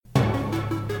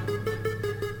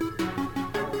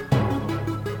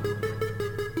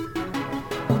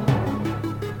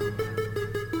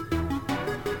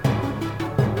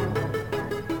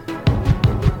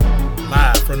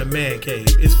from the man cave.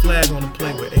 It's Flag on the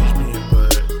Play with HB and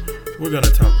Bud. We're gonna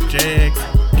talk Jags,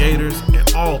 Gators, and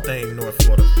all things North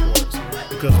Florida sports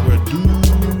because we're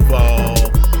Duval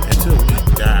until we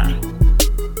die.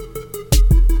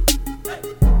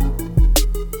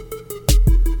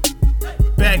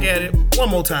 Back at it one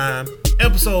more time.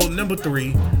 Episode number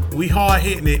 3. We hard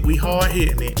hitting it.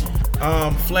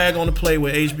 Flag on the Play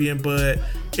with HB and Bud.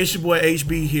 It's your boy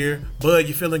HB here. Bud,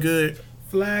 you feeling good?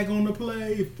 Flag on the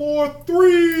Play for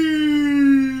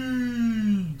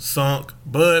 3. Sunk.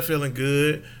 Bud feeling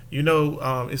good. You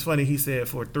know, it's funny he said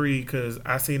for 3 because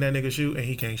I seen that nigga shoot and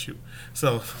he can't shoot.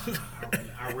 So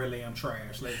I really am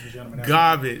trash, ladies and gentlemen.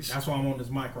 Garbage. That's why I'm on this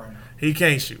mic right now. He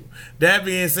can't shoot. That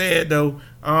being said, though,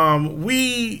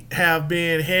 we have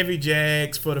been heavy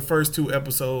Jags for the first 2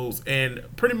 episodes, and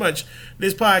pretty much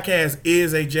this podcast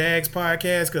is a Jags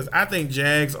podcast because I think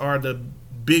Jags are the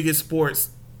biggest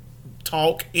sports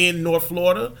talk in North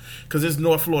Florida because it's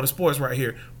North Florida sports right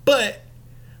here. But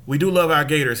we do love our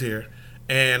Gators here,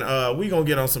 and we're going to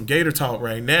get on some Gator talk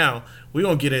right now. We're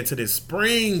going to get into this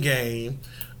spring game.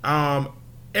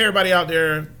 Everybody out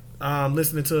there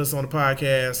listening to us on the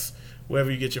podcast,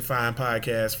 wherever you get your fine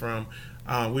podcast from,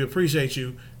 we appreciate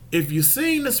you. If you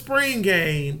seen the spring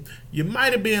game, you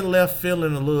might have been left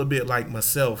feeling a little bit like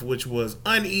myself, which was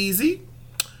uneasy,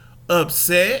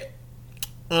 upset,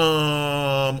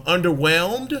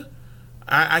 underwhelmed.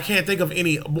 I can't think of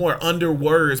any more under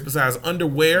words besides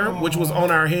underwear, which was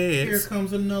on our heads. Here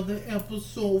comes another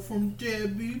episode from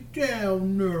Debbie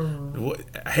Downer.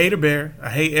 Hater bear. I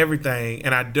hate everything,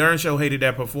 and I darn sure hated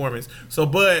that performance. So,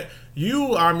 Bud,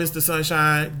 you are Mr.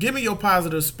 Sunshine. Give me your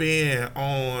positive spin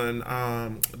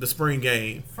on the spring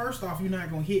game. First off, you're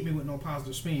not going to hit me with no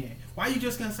positive spin. Why you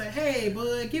just going to say, hey,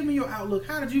 Bud, give me your outlook.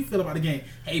 How did you feel about the game?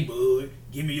 Hey, Bud,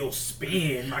 give me your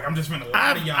spin. Like, I'm just going to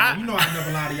lie to y'all. You know I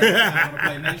never lie to y'all on the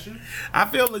Play Nation. I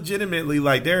feel legitimately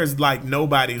like there's like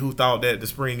nobody who thought that the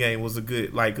spring game was a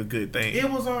good thing.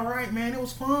 It was all right, man. It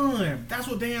was fun. That's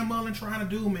what Dan Mullen trying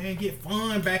to do, man. Get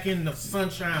fun back in the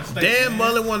Sunshine State. Dan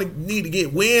Mullen need to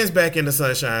get wins back in the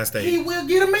Sunshine State. He will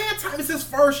get a man time. It's his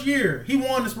first year. He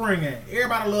won the spring game.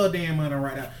 Everybody love Dan Mullen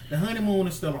right now. The honeymoon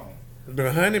is still on.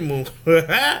 The honeymoon.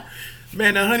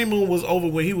 Man, the honeymoon was over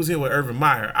when he was here with Urban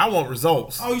Meyer. I want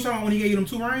results. Oh, you talking about when he gave you them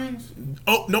 2 rings?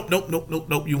 Oh, nope.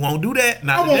 You won't do that.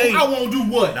 Not today. I won't do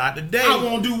what? Not today. I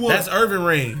won't do what? That's Urban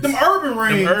rings. Them Urban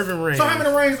rings. So how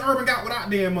many rings Urban got without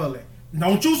Dan Mullen?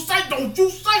 Don't you say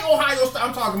Ohio State.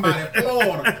 I'm talking about it,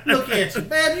 Florida. Look at you,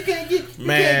 man. You can't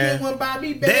get one by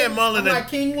me, baby. Dan Mullen, I'm like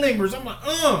King Lingers. I'm like,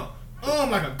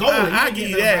 I'm like a goalie. I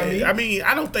get that. I mean,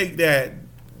 I don't think that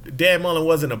Dan Mullen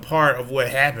wasn't a part of what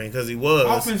happened because he was.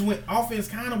 Offense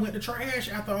kind of went to trash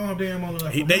after Dan Mullen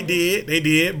left. They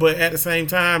did, but at the same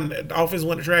time, the offense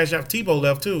went to trash after Tebow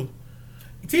left too.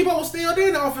 Tebow was still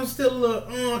there. The offense still a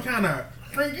little kind of.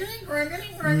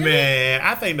 Man,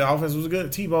 I think the offense was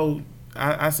good. Tebow,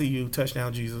 I see you,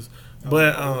 touchdown Jesus.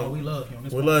 But we love him.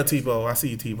 We love Tebow. I see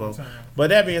you, Tebow.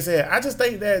 But that being said, I just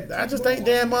think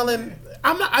Dan Mullen.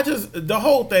 The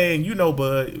whole thing, you know,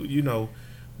 Bud, you know.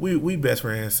 We best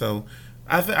friends, so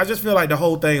I just feel like the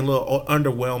whole thing a little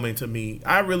underwhelming to me.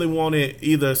 I really wanted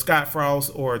either Scott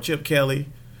Frost or Chip Kelly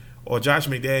or Josh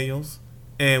McDaniels,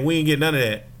 and we didn't get none of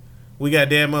that. We got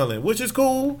Dan Mullen, which is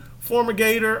cool. Former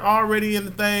Gator, already in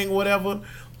the thing, whatever.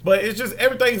 But it's just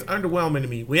everything's underwhelming to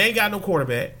me. We ain't got no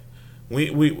quarterback. We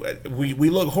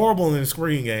look horrible in the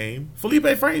screen game. Felipe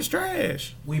Frank's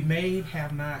trash. We may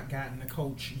have not gotten the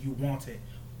coach you wanted,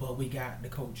 but we got the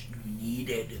coach you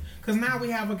needed. Because now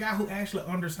we have a guy who actually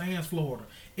understands Florida.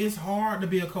 It's hard to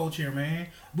be a coach here, man.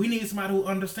 We need somebody who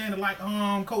understands it like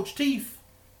Coach Teeth.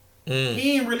 He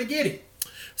didn't really get it.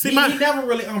 See, he never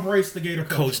really embraced the Gator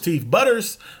culture. Coach Teeth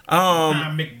Butters.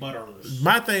 Mick Butters.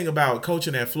 My thing about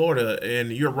coaching at Florida,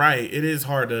 and you're right, it is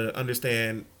hard to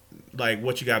understand like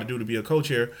what you got to do to be a coach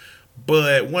here.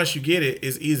 But once you get it,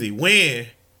 it's easy. Win.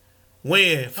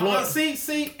 Florida.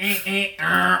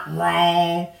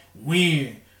 Wrong.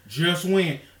 Win. Just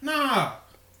win. Nah.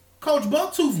 Coach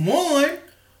Bucktooth won.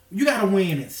 You got to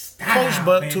win in style. Coach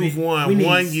Bucktooth won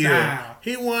 1 year. Style.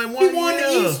 He won 1 year. He won the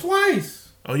East twice.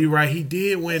 Oh, you're right. He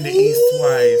did win the East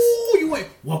twice. You went,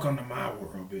 welcome to my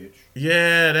world, bitch.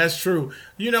 Yeah, that's true.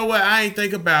 You know what? I ain't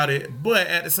think about it. But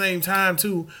at the same time,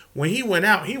 too, when he went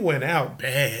out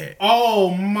bad.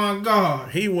 Oh my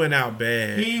God. He went out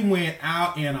bad. He went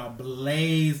out in a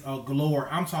blaze of glory.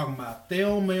 I'm talking about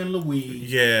Thelma and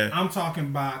Louise. Yeah. I'm talking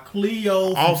about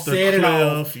Cleo Off the Set It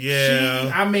cliff, Off.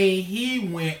 yeah. He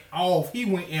went off. He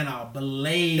went in a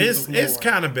blaze of glory. It's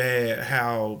kind of bad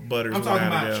how Butters I'm went talking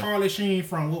out of about there. Charlie Sheen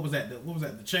from what was that?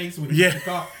 The Chase. When Yeah. He,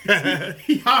 car.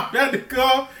 He hopped out the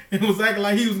car and was acting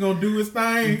like he was gonna do his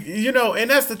thing. You know,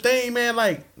 and that's the thing, man.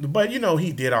 Like, but you know,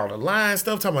 he did all the line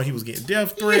stuff, talking about he was getting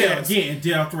death threats. Yeah, getting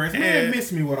death threats. Man,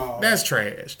 miss me with all That's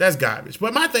trash. That's garbage.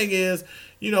 But my thing is,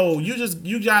 you know,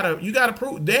 you gotta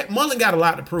prove that Mullen got a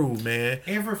lot to prove, man.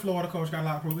 Every Florida coach got a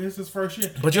lot to prove. It's his first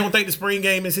year. But you don't think the spring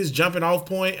game is his jumping off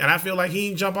point? And I feel like he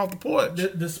ain't jump off the porch.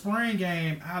 The spring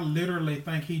game, I literally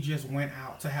think he just went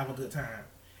out to have a good time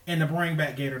and to bring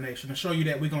back Gator Nation to show you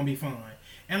that we're gonna be fun.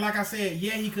 And like I said,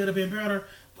 yeah, he could have been better,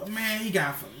 but man, he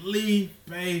got Felipe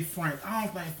Franks. I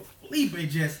don't think Felipe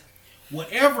just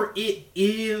whatever it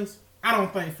is. I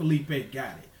don't think Felipe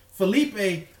got it.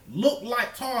 Felipe looked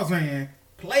like Tarzan,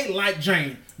 played like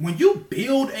Jane. When you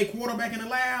build a quarterback in the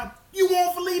lab, you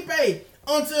want Felipe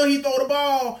until he throw the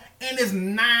ball and there's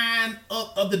 9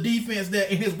 of the defense there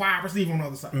and his wide receiver on the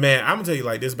other side. Man, I'm gonna tell you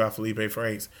like this about Felipe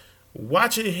Franks.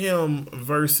 Watching him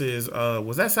versus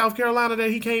was that South Carolina that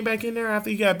he came back in there after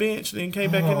he got benched and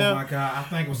came back in there? Oh my God, I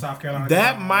think it was South Carolina.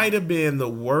 That might have been the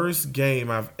worst game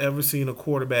I've ever seen a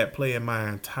quarterback play in my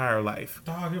entire life.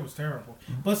 Dog, it was terrible.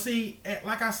 But see,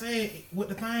 like I said, what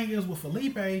the thing is with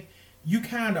Felipe, you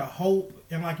kind of hope,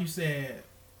 and like you said,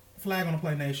 flag on the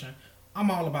play nation, I'm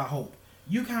all about hope.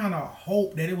 You kind of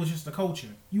hope that it was just the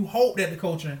coaching. You hope that the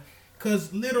coaching,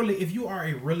 because literally if you are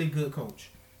a really good coach,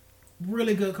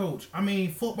 I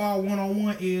mean, football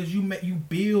 101 is you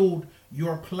build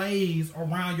your plays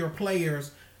around your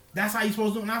players. That's how you're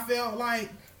supposed to do it. And I felt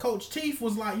like Coach Teeth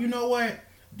was like, you know what?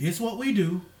 This is what we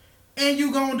do. And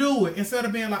you gonna do it. Instead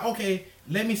of being like, okay,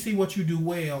 let me see what you do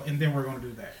well, and then we're gonna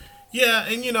do that. Yeah,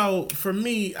 and you know, for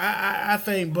me, I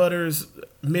think Butters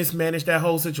mismanaged that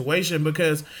whole situation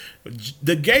because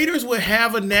the Gators would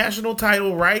have a national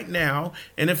title right now,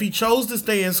 and if he chose to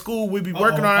stay in school, we'd be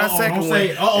working on our second one.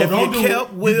 If you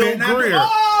kept Will Grier.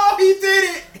 Oh, he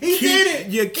did it! He did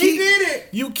it!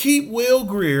 You keep Will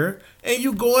Grier, and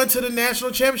you go into the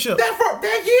national championship.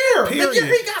 That year.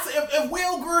 Period. If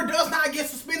Will Grier does not get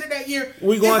suspended that year,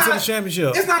 we go into the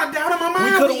championship. It's not a doubt in my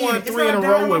mind. We could have won 3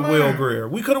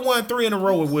 in a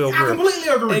row with Will Grier. I completely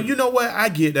agree. And you know what? I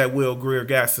get that Will Grier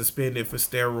got suspended for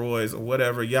steroids or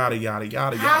whatever, yada, yada,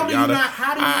 yada, yada.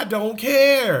 I don't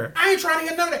care. I ain't trying to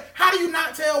get none of that. How do you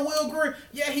not tell Will Grier,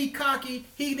 yeah, he cocky,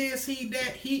 he this, he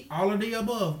that, he all of the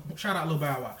above. Shout out Lil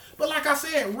Bow Wow. But like I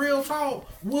said, real talk,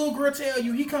 Will Grier tell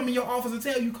you, he come in your office and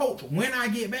tell you, coach, when I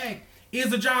get back, is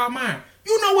the job mine?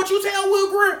 You know what you tell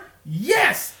Will Grier?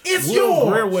 Yes, it's yours.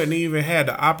 Will Grier wouldn't even had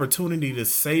the opportunity to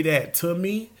say that to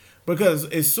me because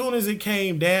as soon as it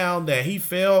came down that he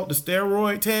failed the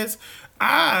steroid test,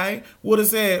 I would have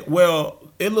said, well,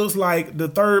 it looks like the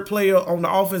third player on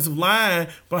the offensive line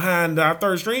behind our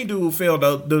third string dude failed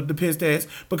the piss test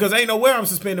because ain't nowhere I'm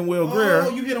suspending Will Grier. Oh,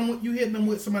 you hit them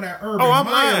with some of that urban I'm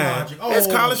Meyer lying. logic. It's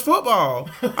college football.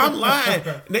 I'm lying.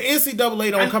 The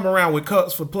NCAA don't come around with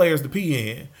cups for players to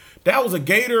pee in. That was a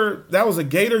Gator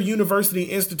University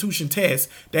institution test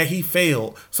that he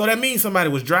failed. So that means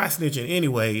somebody was dry snitching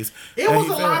anyways.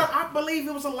 I believe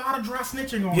it was a lot of dry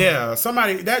snitching on him. Yeah,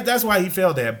 somebody that's why he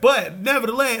failed that. But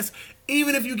nevertheless,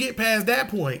 even if you get past that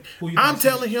point, I'm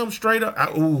telling him straight up,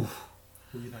 who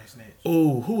you think snitched?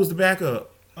 Ooh, who was the backup?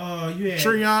 You had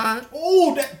Treon.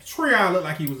 Oh, that Treon looked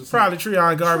like he was a probably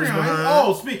Treon garbage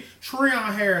behind.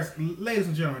 Treon Harris, ladies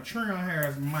and gentlemen, Treon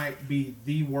Harris might be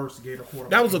the worst Gator quarterback.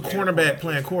 That was a cornerback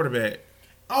playing quarterback.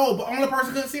 Oh, but only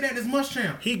person couldn't see that is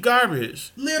Muschamp. He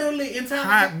garbage. Literally, in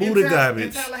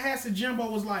Tallahassee, Jimbo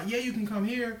was like, "Yeah, you can come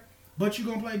here, but you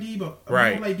gonna play DB.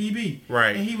 Right. You gonna play DB."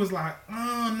 Right. And he was like,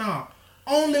 "Oh no,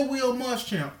 only Will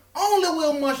Muschamp. Only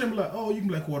Will Muschamp." Like, "Oh, you can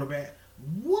play quarterback."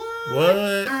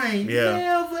 What? I ain't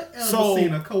never ever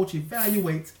seen a coach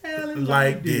evaluate talent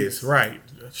like this. Right.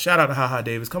 Shout out to HaHa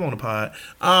Davis. Come on the pod.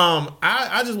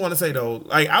 I just want to say though,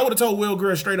 like I would have told Will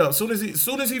Grier straight up. Soon as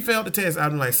he failed the test, I'd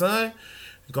be like, son,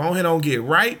 go ahead and get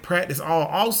right. Practice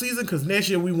all season because next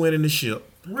year we winning the ship.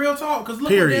 Real talk, because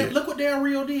look what Del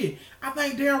Rio did. I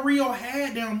think Del Rio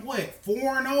had them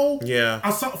 4-0. Yeah.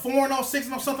 4-0,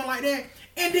 6-0, something like that.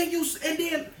 And then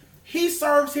he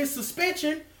serves his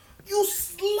suspension. You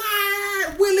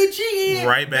slide Willie G in.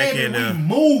 Right back in there. We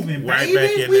moving, right baby.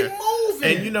 Back in we there.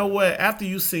 moving. And you know what? After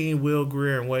you seen Will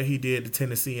Grier and what he did to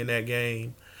Tennessee in that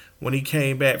game, when he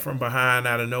came back from behind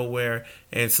out of nowhere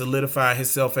and solidified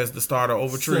himself as the starter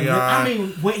over Tryon. I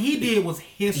mean, what he did was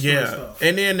history stuff.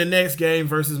 And then the next game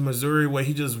versus Missouri, where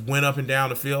he just went up and down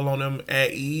the field on them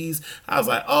at ease, I was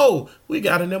like, oh, we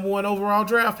got a number 1 overall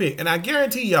draft pick. And I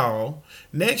guarantee y'all,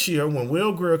 next year when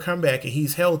Will Grier come back and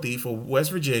he's healthy for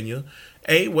West Virginia,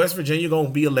 West Virginia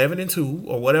gonna be 11-2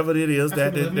 or whatever it is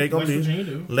that they're gonna be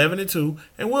 11-2,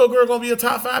 and Will Grier gonna be a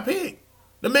top 5 pick.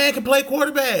 The man can play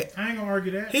quarterback. I ain't gonna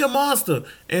argue that. He a monster.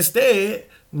 Instead,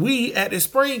 we at the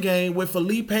spring game with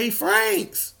Felipe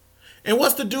Franks, and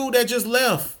what's the dude that just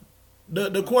left?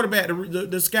 The quarterback,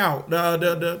 the scout,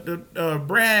 the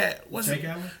Brad. What's Jake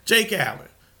Allen. Jake Allen.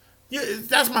 Yeah,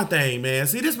 that's my thing, man.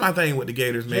 See, this is my thing with the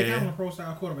Gators, man. Jake Allen, a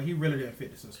pro-style quarterback, he really didn't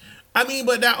fit the system. I mean,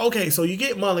 but now, okay, so you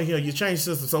get Mullen here, you change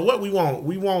the system. So what we want?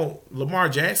 We want Lamar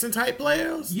Jackson type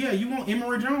players? Yeah, you want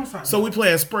Emory Jones type. So we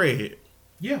play a spread.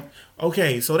 Yeah.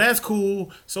 Okay, so that's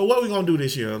cool. So what we going to do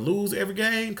this year? Lose every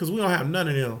game? Because we don't have none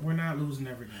of them. We're not losing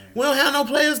every game. We don't have no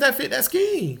players that fit that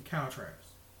scheme. Kyle Travis.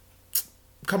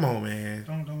 Come on, man.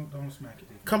 Don't smack it.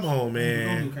 Come on,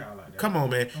 man. Don't do Kyle like that. Come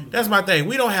on, man. That's my thing.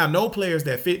 We don't have no players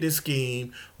that fit this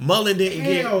scheme. Mullen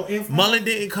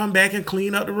didn't come back and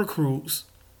clean up the recruits.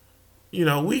 You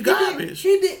know, we garbage.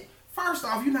 He did. First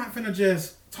off, you're not finna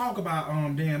just talk about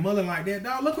Dan Mullen like that,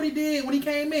 dog. Look what he did when he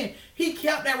came in. He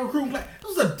kept that recruiting class.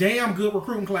 This was a damn good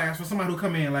recruiting class for somebody who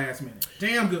come in last minute.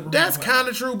 Damn good recruiting That's kind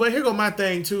of true, but here go my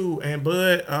thing too. And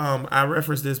Bud, I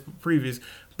referenced this previous.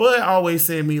 Bud always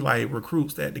send me like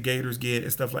recruits that the Gators get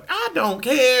and stuff like. I don't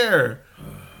care.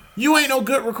 You ain't no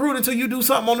good recruit until you do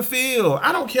something on the field.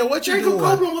 I don't care what you're doing.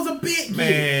 Jacob Copeland was a big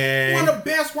kid. One of the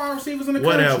best wide receivers in the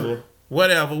country. Whatever.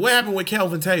 What happened with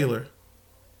Kelvin Taylor?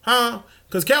 Huh?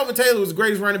 Because Kelvin Taylor was the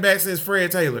greatest running back since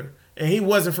Fred Taylor. And he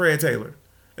wasn't Fred Taylor.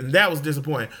 And that was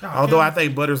disappointing. Although I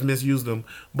think Butters misused him.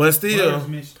 But still,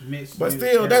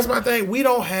 that's my thing. We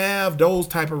don't have those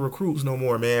type of recruits no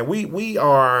more, man. We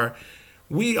are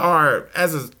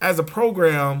as a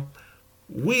program,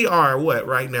 we are what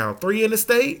right now? 3 in the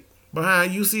state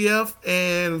behind UCF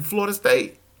and Florida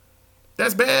State.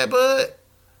 That's bad, bud.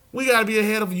 We got to be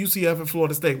ahead of UCF and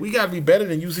Florida State. We got to be better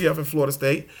than UCF and Florida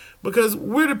State because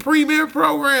we're the premier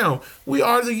program. We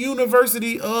are the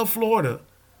University of Florida.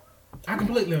 I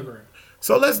completely agree.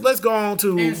 So let's go on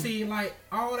to and see like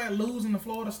all that losing to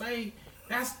Florida State.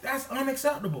 That's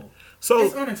unacceptable. So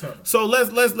it's unacceptable. So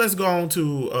let's go on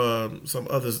to some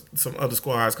other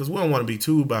squads because we don't want to be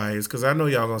too biased because I know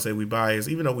y'all gonna say we biased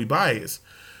even though we biased.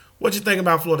 What you think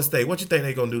about Florida State? What you think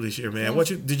they gonna do this year, man?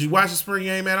 Did you watch the spring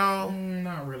game at all?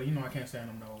 Not really. You know I can't stand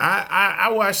them though. I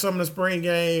watched some of the spring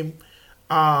game.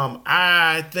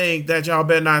 I think that y'all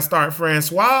better not start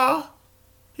Francois.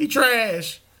 He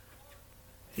trash.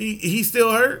 He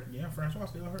still hurt. Yeah, Francois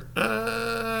still hurt.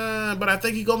 But I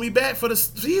think he gonna be back for the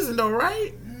season though,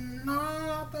 right? No,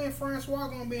 I think Francois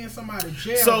gonna be in somebody's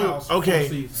jailhouse. So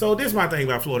okay, so this is my thing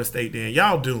about Florida State. Then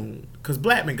y'all doomed because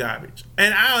Blackman garbage,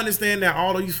 and I understand that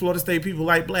all of these Florida State people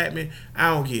like Blackman. I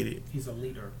don't get it. He's a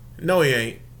leader. No, he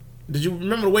ain't. Did you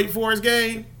remember the Wake Forest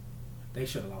game? They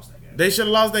should have lost that game. They should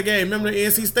have lost that game. Remember the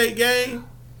NC State game?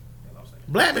 They lost that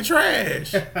game. Blackman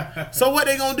trash. So what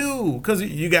they gonna do? Because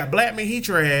you got Blackman, he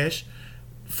trash.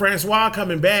 Francois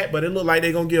coming back, but it looked like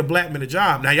they're gonna give Blackman a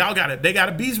job. Now they got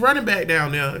a beast running back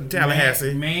down there in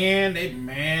Tallahassee.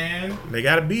 They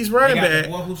got a beast running back. The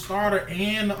boy who started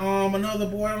and another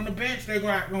boy on the bench. They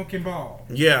can ball.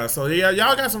 Yeah, so y'all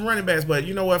got some running backs, but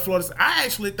you know what, Florida? I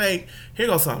actually think here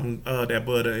goes something that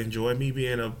Bud enjoy. Me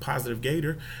being a positive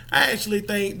Gator, I actually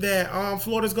think that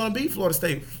Florida's gonna beat Florida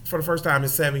State for the first time in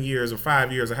 7 years or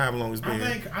 5 years or however long it's been. I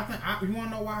think you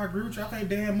want to know why I agree with you? I think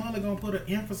Dan Mullen gonna put an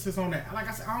emphasis on that. Like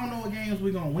I said, I don't know what games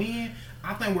we're going to win.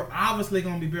 I think we're obviously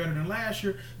going to be better than last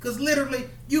year because literally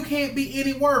you can't be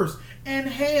any worse. And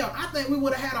hell, I think we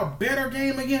would have had a better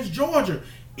game against Georgia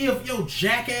if your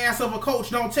jackass of a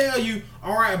coach don't tell you,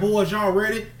 all right, boys, y'all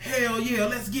ready? Hell yeah,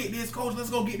 let's get this, coach.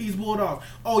 Let's go get these Bulldogs.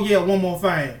 Oh, yeah, one more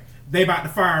thing. They about to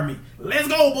fire me. Let's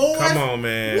go, boys. Come on,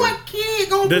 man. What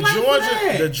kid gonna play for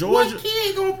that? What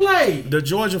kid gonna play? The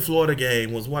Georgia-Florida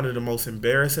game was one of the most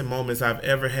embarrassing moments I've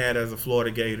ever had as a Florida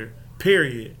Gator.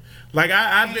 Period. Like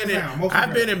I've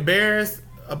been embarrassed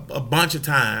a bunch of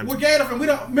times. We're Gator fans. We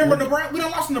don't remember Nebraska. We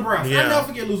don't lost to Nebraska. Yeah. I never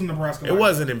forget losing Nebraska. It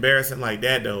wasn't embarrassing like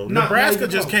that though. Nebraska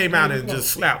just came out and just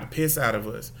slapped the piss out of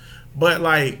us. But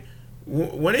like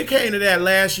when it came to that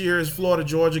last year's Florida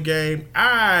Georgia game,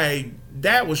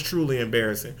 that was truly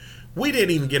embarrassing. We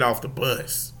didn't even get off the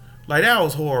bus. Like that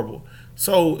was horrible.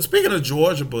 So speaking of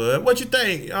Georgia, bud, what you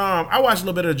think? I watched a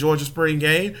little bit of the Georgia spring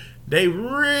game. They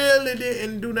really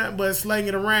didn't do nothing but sling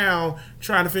it around,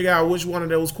 trying to figure out which one of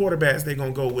those quarterbacks they're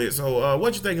gonna go with. So,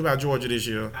 what you think about Georgia this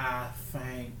year? I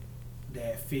think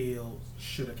that Fields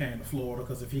should have came to Florida,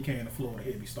 because if he came to Florida,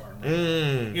 he'd be starting.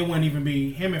 It wouldn't even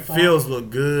be him and Fromm. Fields look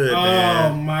good,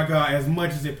 man. Oh my God! As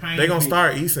much as it pains They gonna me.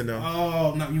 start Easton though.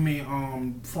 Oh no, you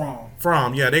mean Fromm?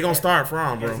 Fromm, yeah, they gonna start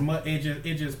Fromm, bro. As much,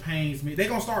 it just pains me. They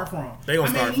gonna start Fromm. They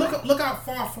gonna start Fromm. Look how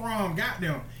far Fromm got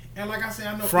them. And like I said,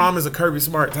 I know Fromm is a Kirby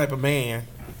Smart type of man.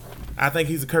 I think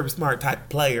he's a Kirby Smart type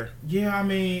player. Yeah, I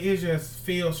mean, it just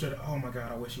feels should. Oh my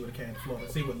God, I wish he would have came to Florida.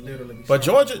 He would literally be. But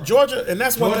Georgia, and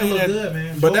that's one thing that. Good,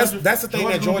 man. But that's the thing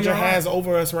that Georgia has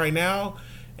over us right now,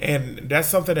 and that's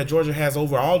something that Georgia has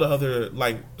over all the other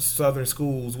like Southern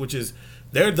schools, which is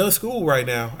they're the school right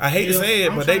now. I hate to say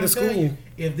it, but they the school.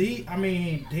 If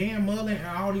Dan Mullen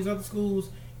and all these other schools,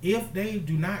 if they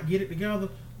do not get it together,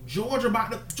 Georgia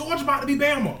about to be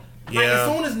Bama. Yeah. Like,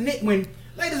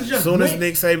 as soon as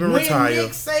Nick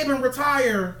Saban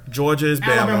retire, Georgia is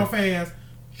Bama. Alabama fans.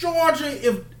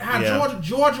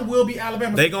 Georgia will be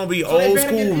Alabama. They gonna be old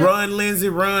school. Run Lindsey,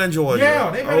 run Georgia. Yeah,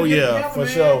 they better get it together, for man,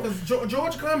 sure. Because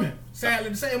Georgia coming. Sadly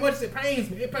to say, as much as it pains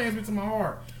me to my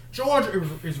heart. Georgia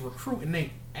is recruiting their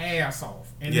ass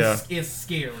off, and it's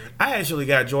scary. I actually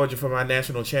got Georgia for my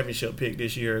national championship pick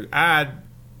this year. I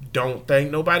don't think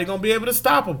nobody gonna be able to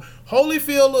stop them.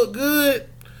 Holyfield look good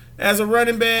as a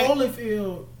running back.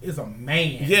 Holyfield is a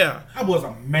man. Yeah. I was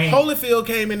a man. Holyfield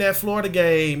came in that Florida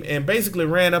game and basically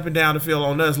ran up and down the field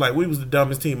on us like we was the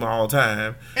dumbest team of all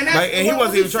time. And he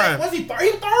wasn't even trying. Was he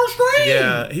third string?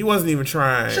 Yeah, he wasn't even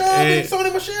trying. Chubb and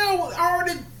Sony Michel was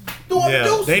already doing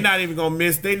deuces. They not even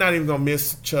gonna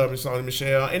miss Chubb and Sony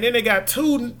Michel. And then they got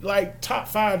two like top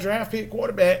 5 draft pick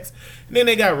quarterbacks. And then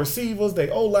they got receivers, they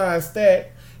O-line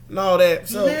stacked and all that.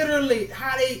 So literally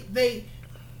how they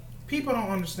people don't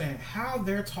understand how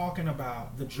they're talking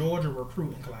about the Georgia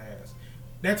recruiting class.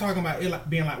 They're talking about it like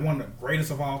being like one of the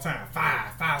greatest of all time.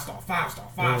 Five star,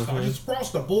 just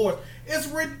across the board. It's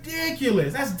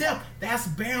ridiculous. That's depth. That's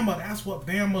Bama. That's what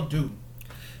Bama do.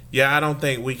 Yeah, I don't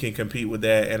think we can compete with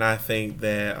that, and I think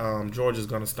that Georgia's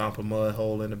going to stomp a mud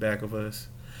hole in the back of us,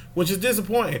 which is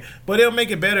disappointing. But it'll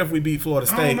make it better if we beat Florida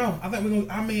State. I don't know. I think we're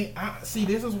going to – see,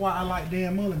 this is why I like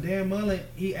Dan Mullen. Dan Mullen,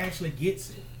 he actually gets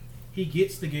it. He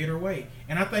gets the Gator way.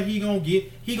 And I think he gonna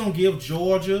give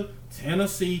Georgia,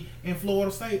 Tennessee, and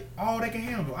Florida State all they can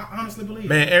handle. I honestly believe.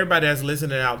 Man, everybody that's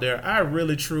listening out there, I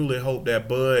really truly hope that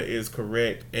Bud is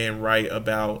correct and right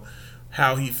about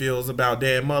how he feels about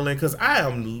Dan Mullen, because I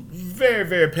am very,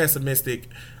 very pessimistic.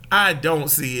 I don't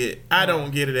see it. I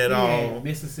don't get it at all.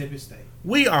 Mississippi State.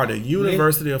 We are the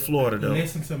University of Florida, though.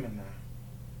 Listen to me now.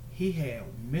 He had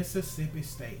Mississippi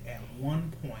State at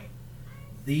one point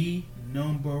the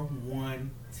number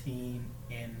 1 team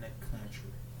in the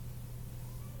country.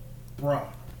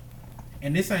 Bruh.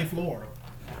 And this ain't Florida.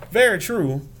 Very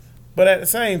true. But at the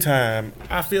same time,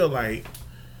 I feel like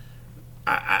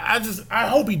I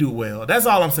hope he do well. That's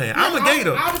all I'm saying. I'm a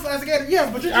Gator. Obviously, as a Gator,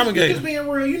 yes, but you're just being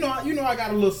real. You know I got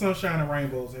a little sunshine and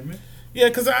rainbows in me. Yeah,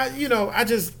 because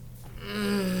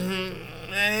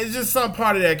it's just some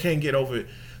part of that I can't get over it.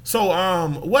 So,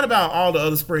 what about all the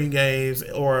other spring games,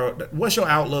 or what's your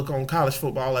outlook on college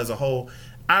football as a whole?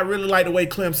 I really like the way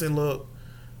Clemson look.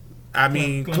 I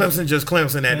mean, Clemson just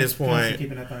Clemson at this point.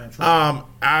 Keeping that thing true.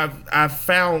 I've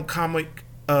found comic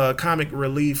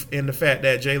relief in the fact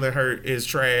that Jalen Hurts is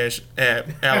trash at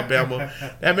Alabama.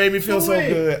 That made me feel so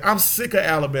good. I'm sick of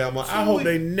Alabama. I hope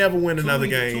they never win another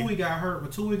game. Tui got hurt,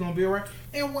 but Tui gonna be all right.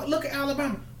 And look at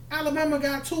Alabama. Alabama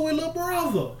got Tui little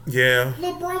brother. Yeah.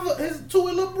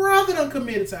 Tui little brother done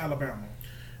committed to Alabama.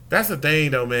 That's the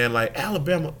thing, though, man. Like,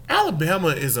 Alabama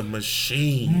is a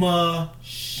machine. Like,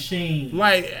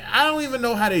 I don't even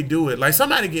know how they do it. Like,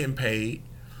 somebody getting paid.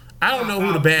 I don't know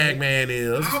who the bag man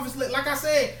is. Obviously, like I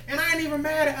said, and I ain't even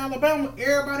mad at Alabama.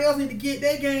 Everybody else need to get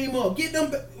their game up. Get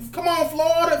them. Come on,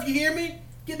 Florida, if you hear me.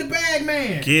 Get the bag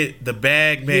man. Get the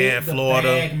bag man,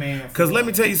 Florida. Because let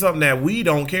me tell you something that we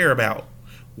don't care about.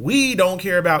 We don't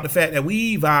care about the fact that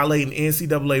we violating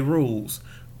NCAA rules.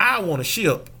 I want to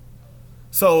ship.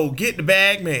 So get the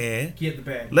bag man. Get the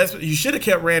bag. You should have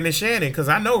kept Randy Shannon, because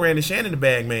I know Randy Shannon the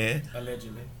bag man.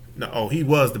 Allegedly. No, he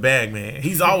was the bag man.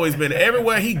 He's always been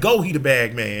everywhere he go. He the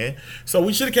bag man. So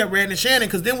we should have kept Randy Shannon,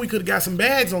 because then we could have got some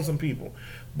bags on some people.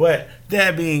 But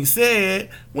that being said,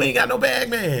 we ain't got no bag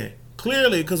man.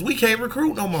 Clearly, because we can't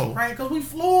recruit no more. Right, because we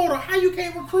Florida. How you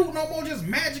can't recruit no more just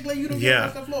magically? You the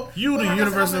University of Florida. You the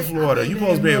University of Florida. You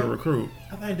supposed to be able to recruit.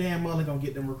 I think Dan Mullen going to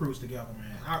get them recruits together,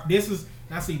 man. This is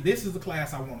the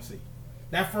class I want to see.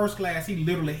 That first class, he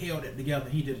literally held it together.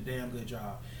 He did a damn good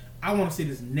job. I want to see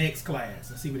this next class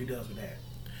and see what he does with that.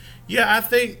 Yeah, I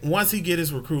think once he get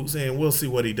his recruits in, we'll see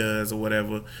what he does or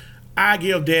whatever. I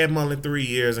give Dan Mullen 3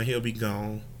 years and he'll be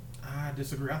gone. I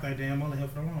disagree. I think Dan Mullen here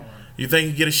for the long run. You think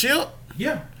he get a ship?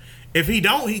 Yeah. If he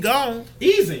don't, he gone.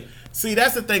 Easy. See,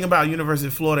 that's the thing about University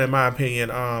of Florida, in my opinion.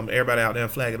 Everybody out there in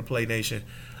Flag of the Play Nation.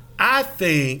 I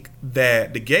think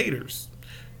that the Gators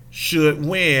should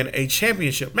win a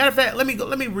championship. Matter of fact, let me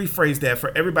rephrase that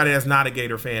for everybody that's not a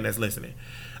Gator fan that's listening.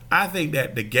 I think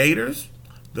that the Gators,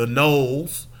 the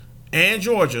Noles, and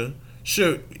Georgia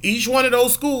should, each one of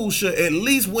those schools should at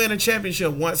least win a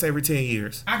championship once every 10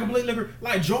 years. I completely agree.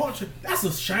 Like Georgia, that's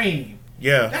a shame.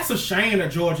 Yeah. That's a shame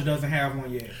that Georgia doesn't have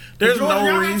one yet. There's Georgia, no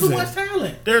y'all reason. got too much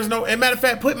talent. There's no, and matter of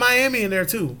fact, put Miami in there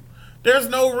too. There's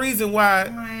no reason why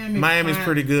Miami's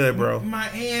pretty good, bro.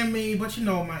 Miami, but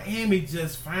Miami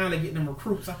just finally getting them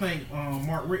recruits. I think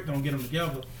Mark Richt don't get them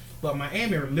together. But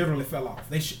Miami literally fell off.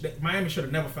 Miami should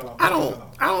have never fell off. I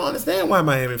don't understand why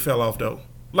Miami fell off though.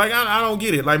 Like I don't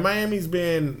get it. Like Miami's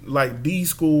been like the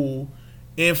school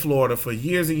in Florida for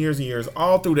years and years and years,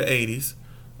 all through the 80s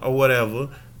or whatever,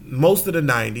 most of the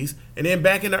 90s, and then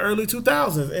back in the early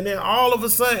 2000s, and then all of a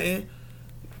sudden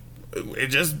it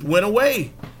just went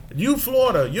away.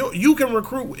 Florida, you can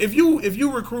recruit if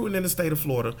you recruiting in the state of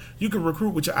Florida, you can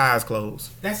recruit with your eyes closed.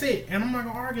 That's it, and I'm not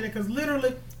gonna argue that because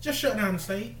literally just shut down the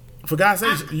state. For God's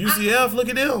sake, UCF, look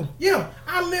at them. Yeah,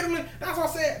 that's what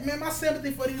I said, man. My sympathy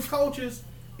for these coaches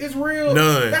is real.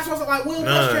 None. That's what's like. Will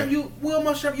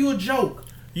Muschamp, you a joke.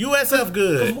 USF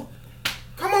good.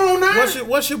 Come on now.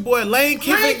 What's your boy Lane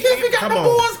Kiffin? Lane Kiffin got the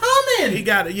boys humming. He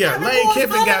got it. Yeah, Lane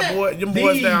Kiffin got them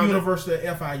boys down. University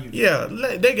of FIU. Yeah,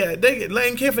 they get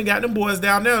Lane Kiffin got them boys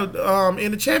down there in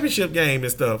the championship game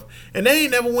and stuff, and they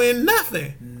ain't never win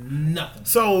nothing. Nothing.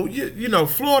 So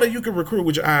Florida, you can recruit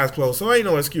with your eyes closed. So ain't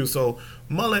no excuse. So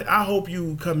Mullen, I hope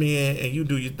you come in and you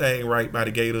do your thing right by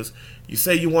the Gators. You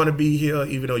say you want to be here,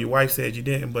 even though your wife said you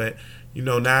didn't, but.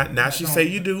 Now she say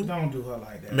you do. Don't do her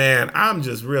like that. Man, I'm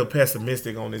just real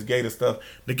pessimistic on this Gator stuff.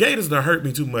 The Gators done hurt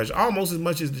me too much, almost as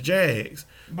much as the Jags.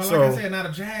 But like I said, now the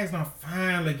Jags done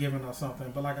finally giving us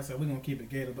something. But like I said, we're going to keep it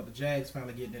Gators, but the Jags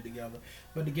finally getting it together.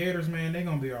 But the Gators, man, they're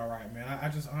going to be all right, man. I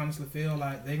just honestly feel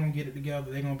like they're going to get it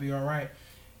together. They're going to be all right.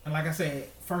 And like I said,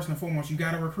 first and foremost, you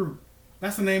got to recruit.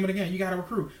 That's the name of the game. You got to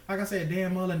recruit. Like I said,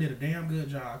 Dan Mullen did a damn good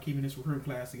job keeping this recruiting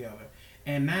class together.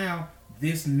 And now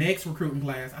this next recruiting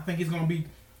class, I think it's going to be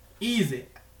easy.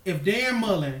 If Dan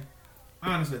Mullen,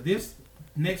 honestly, this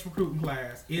next recruiting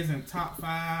class isn't top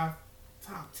 5,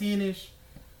 top 10-ish,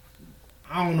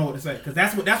 I don't know what to say because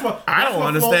that's what I don't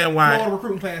understand why Florida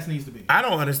recruiting class needs to be. I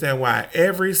don't understand why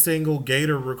every single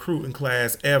Gator recruiting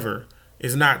class ever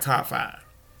is not top 5.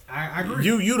 I agree.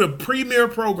 You the premier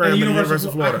program in the University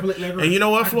of Florida, and you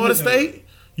know what, Florida State.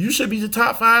 You should be the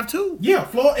top 5 too. Yeah,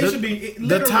 Florida. It should be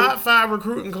the top 5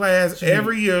 recruiting class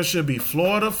every year should be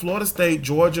Florida, Florida State,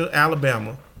 Georgia,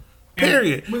 Alabama.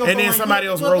 Period. And then somebody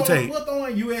else rotate. We'll throw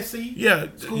in USC. Yeah,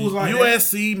 schools like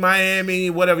USC, that. Miami,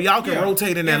 whatever. Y'all can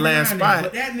rotate in that last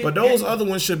spot. But those other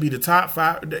ones should be the top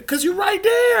 5 because you're right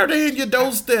there. They in your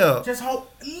doorstep. Just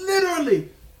hope, literally,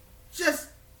 just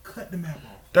cut the map off.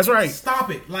 That's right.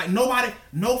 Stop it. Like no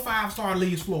 5-star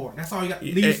leaves Florida. That's all you got.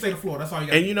 Leaves state of Florida. That's all you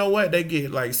got. And you know what? They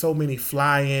get like so many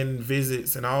fly-in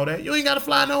visits and all that. You ain't got to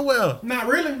fly nowhere. Not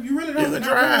really. You really don't. You can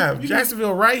drive. Really.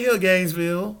 Jacksonville right here,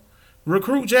 Gainesville.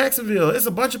 Recruit Jacksonville. It's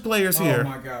a bunch of players here. Oh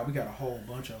my God, we got a whole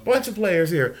bunch of them. Bunch of players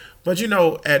here. But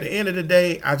at the end of the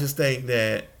day, I just think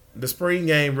that the spring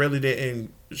game really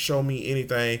didn't show me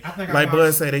anything. Like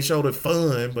Bud said, they showed it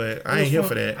fun, but I ain't here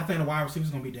for that. I think the wide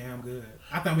receivers gonna be damn good.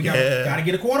 I think we got to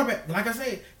get a quarterback. Like I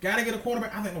said, got to get a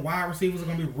quarterback. I think the wide receivers are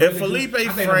gonna be really good. If Felipe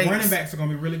Franks, I think the running backs are gonna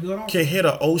be really good. Also. Can hit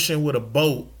an ocean with a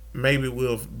boat, maybe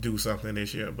we'll do something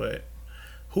this year. But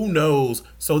who knows?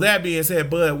 So that being said,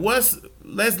 Bud,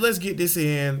 let's get this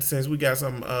in since we got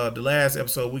some. The last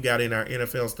episode we got in our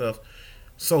NFL stuff.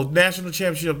 So national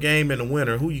championship game in the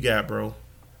winter. Who you got, bro?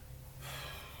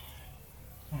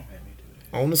 Don't make me do this.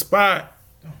 On the spot.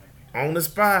 Don't make me do this. On the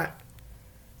spot.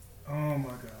 Oh my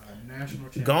God. National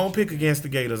championship. Go on, pick against the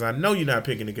Gators. I know you're not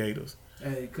picking the Gators.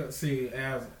 Hey, see,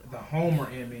 as the homer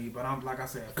in me, but I'm like I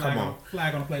said,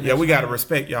 flag on the play. Yeah, we gotta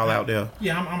respect y'all out there.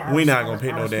 Yeah, we not gonna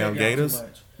pick no damn Gators.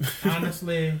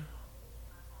 Honestly,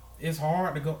 it's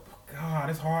hard to go. God,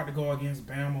 it's hard to go against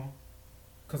Bama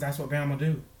because that's what Bama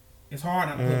do. It's hard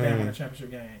not to put Bama in the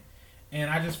championship game, and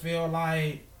I just feel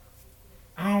like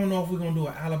I don't know if we're gonna do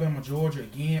an Alabama-Georgia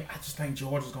again. I just think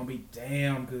Georgia's gonna be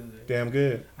damn good. Damn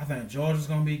good. I think Georgia's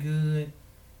gonna be good.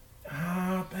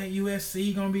 I think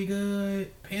USC gonna be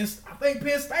good. I think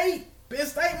Penn State. Penn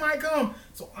State might come.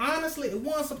 So honestly, it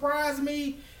wouldn't surprise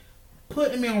me.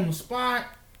 Putting me on the spot.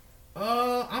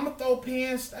 I'm gonna throw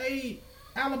Penn State,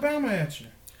 Alabama at you.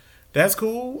 That's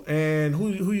cool. And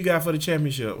who you got for the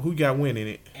championship? Who you got winning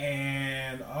it?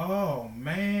 And oh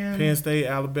man, Penn State,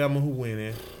 Alabama. Who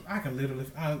winning? I can literally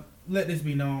let this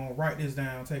be known. Write this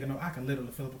down. Take a note. I can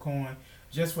literally flip a coin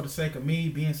just for the sake of me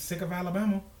being sick of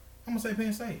Alabama. I'm gonna say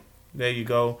Penn State. There you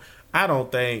go. I don't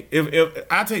think if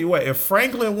I tell you what, if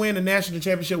Franklin win the national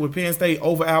championship with Penn State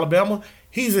over Alabama,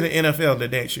 he's in the NFL the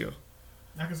next year.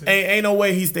 I can see. Ain't no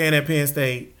way he's staying at Penn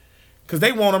State because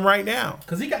they want him right now.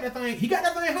 Cause he got that thing. He got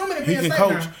that thing humming at He Penn can State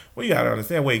coach. now. Well, you gotta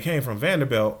understand where he came from.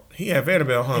 Vanderbilt. He had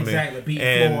Vanderbilt humming, Exactly. Beat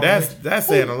and Florida. that's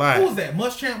saying a lot. Who was that?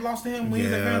 Muschamp lost to him when he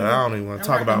was at Yeah, Vanderbilt. I don't even want to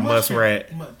talk Right, about Muskrat.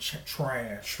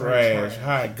 Trash.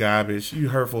 Hot garbage. You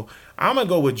hurtful. I'm gonna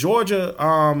go with Georgia.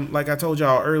 Like I told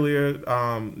y'all earlier,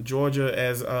 Georgia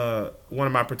as one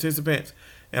of my participants,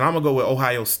 and I'm gonna go with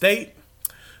Ohio State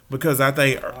because I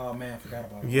think. Oh man, I forgot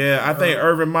about it. Yeah, I think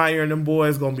Urban Meyer and them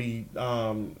boys gonna be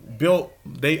built.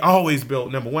 They always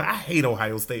built number one. I hate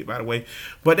Ohio State, by the way,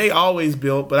 but they always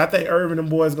built. But I think Urban and them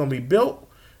boys gonna be built,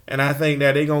 and I think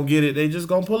that they gonna get it. They just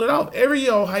gonna pull it off. Every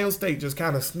year, Ohio State just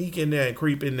kind of sneak in there and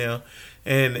creep in there,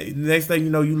 and next thing you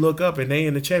know, you look up and they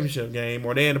in the championship game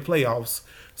or they in the playoffs.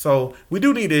 So we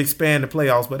do need to expand the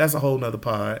playoffs, but that's a whole nother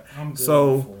pod. I'm good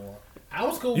So with 4. I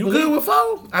was cool. you good with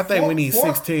 4? I think we need 4,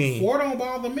 16. 4 don't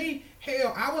bother me.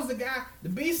 Hell, I was the guy. The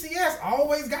BCS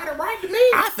always got it right to me.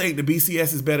 I think the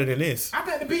BCS is better than this. I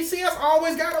think the BCS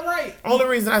always got it right. Only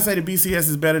reason I say the BCS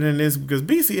is better than this because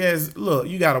BCS, look,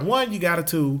 you got a 1, you got a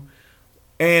 2,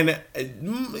 and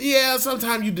yeah,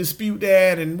 sometimes you dispute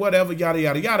that and whatever, yada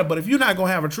yada yada. But if you're not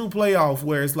gonna have a true playoff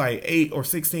where it's like 8 or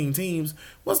 16 teams,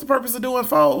 what's the purpose of doing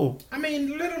 4? I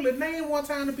mean, literally, name one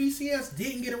time the BCS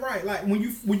didn't get it right. Like when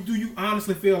do you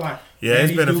honestly feel like? Yeah, that it's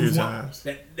these been a dudes few want- times.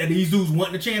 that these dudes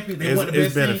want the champion. They want the best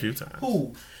It's been team. a few times.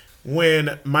 Who?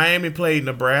 When Miami played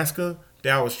Nebraska,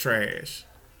 that was trash.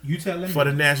 You telling me For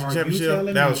the national are you championship,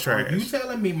 telling that me- was trash. Are you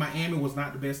telling me Miami was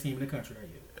not the best team in the country that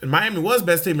year? Miami was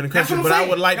best team in the That's country, what but I'm I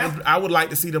would saying. I would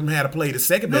like to see them have to play the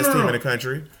second best team in the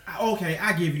country. Okay,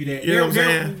 I give you that. You know what I'm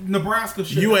saying? Nebraska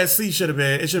should. USC should have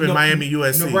been. It should have been Miami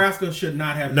USC. Nebraska should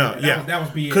not have. No, been. yeah, That was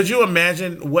BS. Could you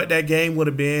imagine what that game would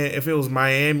have been if it was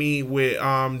Miami with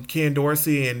Ken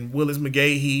Dorsey and Willis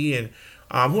McGahee and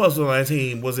who else was on that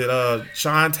team? Was it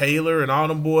Sean Taylor and all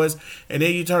them boys? And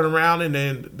then you turn around and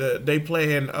then they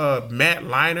playing Matt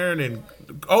Leinart and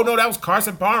oh no, that was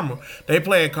Carson Palmer. They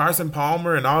playing Carson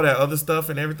Palmer and all that other stuff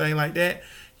and everything like that.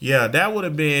 Yeah, that would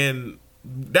have been.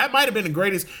 That might have been the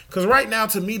greatest, because right now,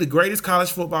 to me, the greatest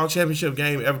college football championship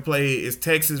game ever played is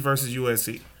Texas versus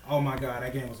USC. Oh my God,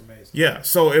 that game was amazing. Yeah,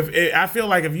 so I feel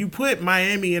like if you put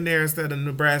Miami in there instead of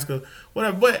Nebraska,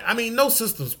 whatever. But I mean, no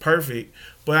system's perfect.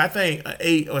 But I think an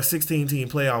 8 or 16 team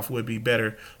playoff would be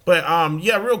better. But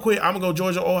yeah, real quick, I'm gonna go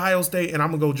Georgia, Ohio State, and I'm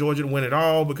gonna go Georgia to win it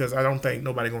all because I don't think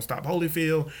nobody gonna stop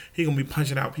Holyfield. He gonna be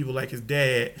punching out people like his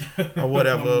dad or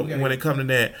whatever when it come to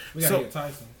that. We gotta get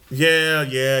Tyson.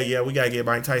 Yeah. We gotta get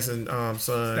Mike Tyson,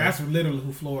 son. That's literally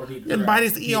who Florida did. And bite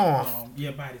his ear off. Bite his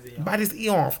ear off. Bite his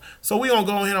ear off. So we gonna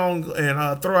go ahead on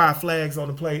and throw our flags on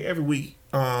the play every week.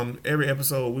 Every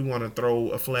episode we want to throw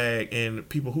a flag and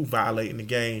people who violating the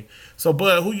game. So,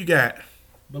 Bud, who you got?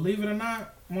 Believe it or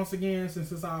not, once again,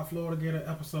 since it's our Florida Gator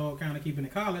episode, kind of keeping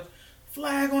it college,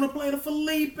 flag on the play to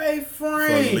Felipe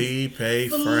Franks. Felipe,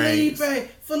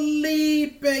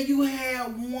 you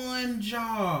had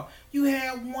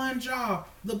one job.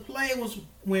 The play was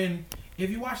when, if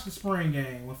you watch the spring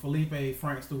game, when Felipe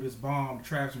Franks threw this bomb to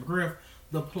Travis McGriff,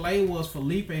 the play was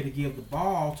Felipe to give the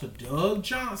ball to Doug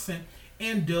Johnson,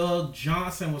 and Doug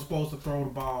Johnson was supposed to throw the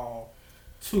ball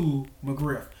to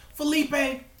McGriff. Felipe,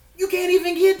 you can't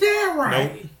even get that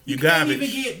right. Nope, you garbage. can't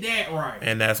even get that right.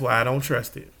 And that's why I don't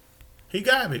trust it. He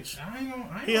garbage.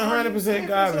 He 100%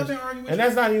 garbage. And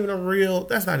that's not even a real.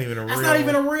 That's not even a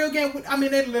real game. I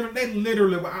mean, they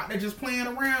literally were out there just playing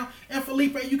around. And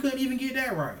Felipe, you couldn't even get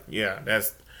that right. Yeah,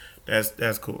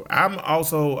 that's cool. I'm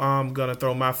also gonna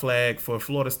throw my flag for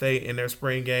Florida State in their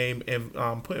spring game and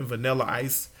putting Vanilla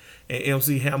Ice and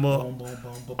MC Hammer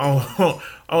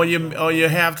on your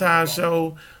halftime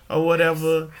show or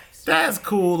whatever. That's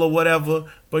cool or whatever.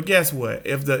 But guess what?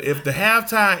 If the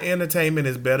halftime entertainment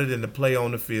is better than the play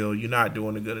on the field, you're not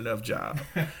doing a good enough job.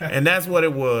 And that's what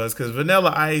it was, because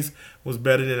Vanilla Ice was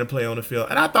better than the play on the field.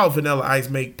 And I thought Vanilla Ice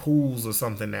make pools or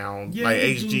something now, like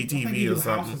HGTV or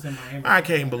something. I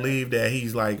can't believe that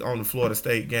he's like on the Florida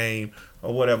State game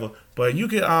or whatever. But you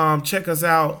can check us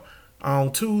out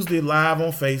on Tuesday live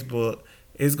on Facebook.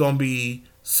 It's gonna be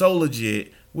so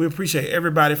legit. We appreciate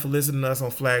everybody for listening to us on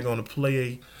Flag on the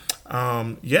Play.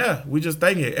 Yeah, we just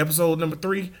thank you. Episode number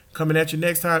 3 coming at you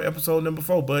next time. Episode number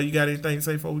 4. Bud, you got anything to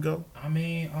say before we go? I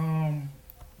mean,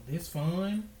 this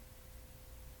fun.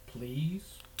 Please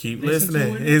Keep listen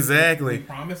listening. to it. Exactly. We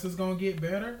promise it's gonna get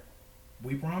better.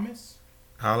 We promise.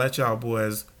 Holla at y'all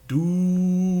boys.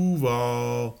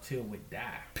 Duval. Till we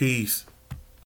die. Peace.